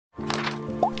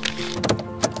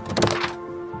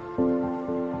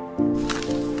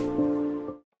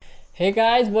Hey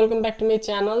guys, welcome back to my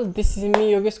channel. This is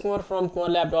me Kunwar from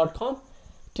kunwarlab.com.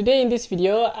 Today in this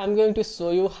video I'm going to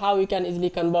show you how you can easily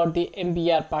convert the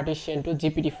MBR partition to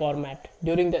GPT format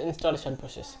during the installation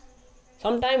process.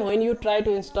 Sometimes when you try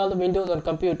to install the Windows on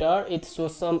computer, it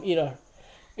shows some error.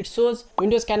 It shows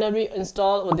Windows cannot be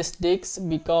installed on this disk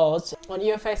because on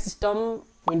UEFI system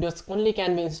Windows only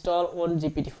can be installed on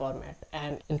GPT format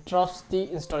and interrupts the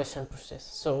installation process.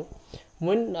 So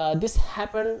when this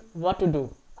happens, what to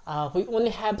do? We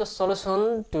only have the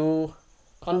solution to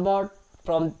convert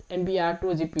from MBR to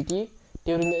GPT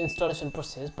during the installation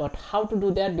process, but how to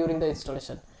do that during the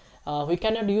installation? We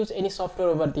cannot use any software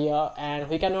over there and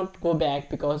we cannot go back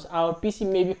because our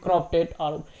PC may be corrupted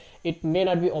or it may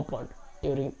not be opened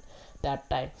during that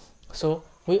time. So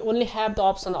we only have the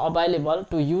option available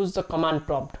to use the command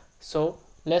prompt. So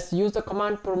let's use the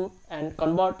command prompt and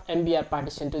convert MBR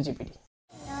partition to GPT.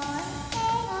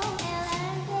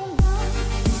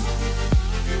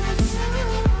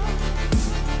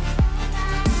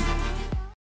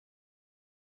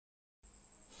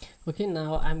 Okay,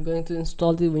 now I'm going to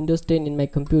install the Windows 10 in my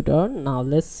computer. Now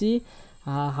let's see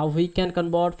how we can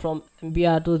convert from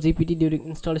MBR to GPT during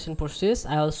installation process.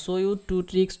 I'll show you two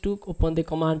tricks to open the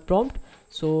command prompt.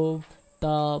 So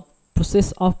the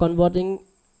process of converting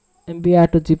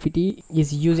MBR to GPT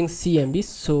is using CMD.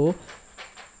 So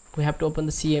we have to open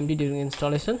the CMD during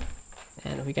installation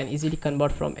and we can easily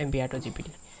convert from MBR to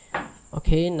GPT.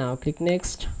 Okay, now click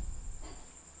next.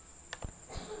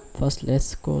 First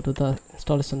let's go to the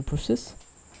installation process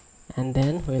and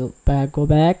then we'll go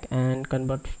back and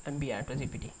convert MBR to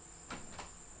GPT.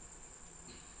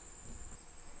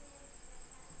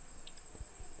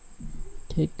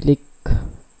 Okay, click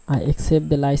I accept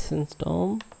the license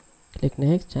term, click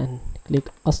next and click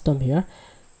custom here.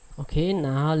 Okay,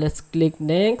 now let's click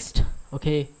next.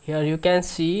 Okay, here you can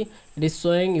see it is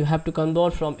showing you have to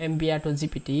convert from MBR to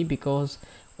GPT because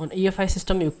on UEFI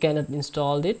system you cannot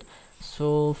install it.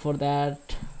 So for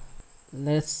that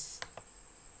let's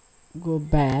go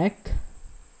back.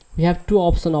 We have two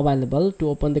options available to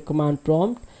open the command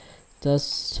prompt.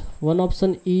 Just one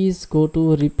option is go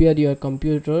to repair your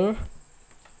computer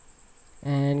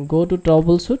and go to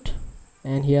troubleshoot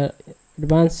and here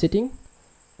advanced setting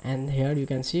and here you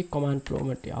can see command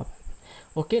prompt.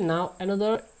 Okay, now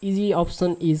another easy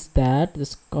option is that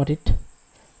just got it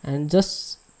and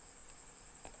just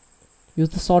use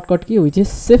the shortcut key which is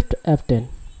shift F10.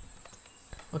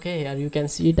 Okay, here you can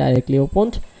see directly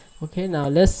opened. Okay, now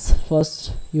let's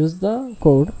first use the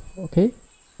code. Okay,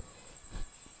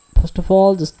 first of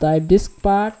all just type disk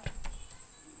part.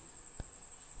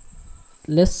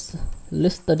 Let's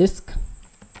list the disk.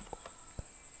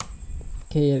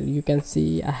 Okay, you can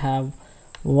see I have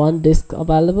one disk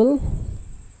available,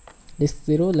 disk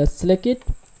 0. Let's select it,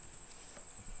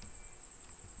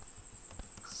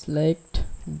 select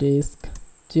disk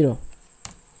 0.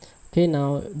 Okay,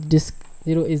 now disk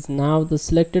 0 is now the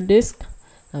selected disk.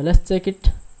 Now let's check it,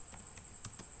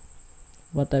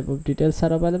 what type of details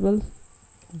are available.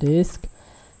 Disk,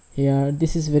 here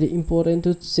this is very important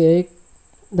to check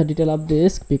the detail of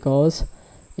disk because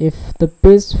if the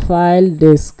page file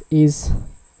disk is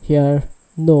here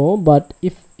no, but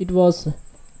if it was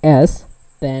S,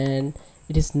 then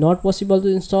it is not possible to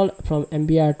install from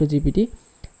MBR to GPT.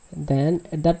 Then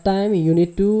at that time you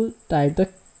need to type the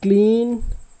clean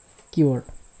keyword.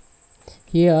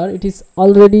 Here it is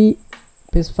already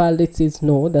page file disk is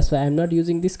no, that's why I'm not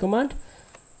using this command.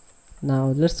 Now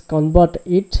let's convert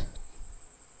it.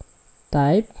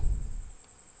 Type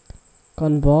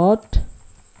convert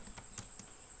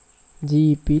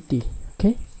GPT.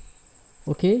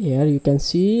 Okay, here you can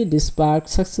see this part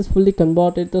successfully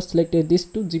converted the selected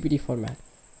disk to GPT format.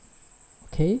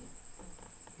 Okay,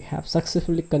 we have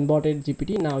successfully converted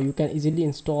GPT. Now you can easily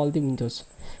install the Windows.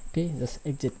 Okay, just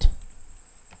exit.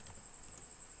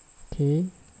 Okay,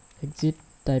 exit,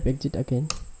 type exit again.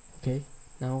 Okay,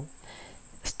 now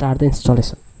start the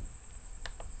installation.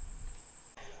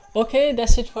 Okay,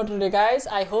 that's it for today guys.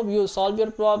 I hope you solve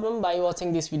your problem by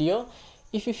watching this video.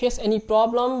 If you face any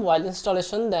problem while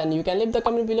installation, then you can leave the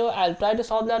comment below. I'll try to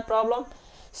solve that problem.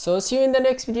 So see you in the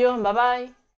next video. Bye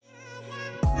bye.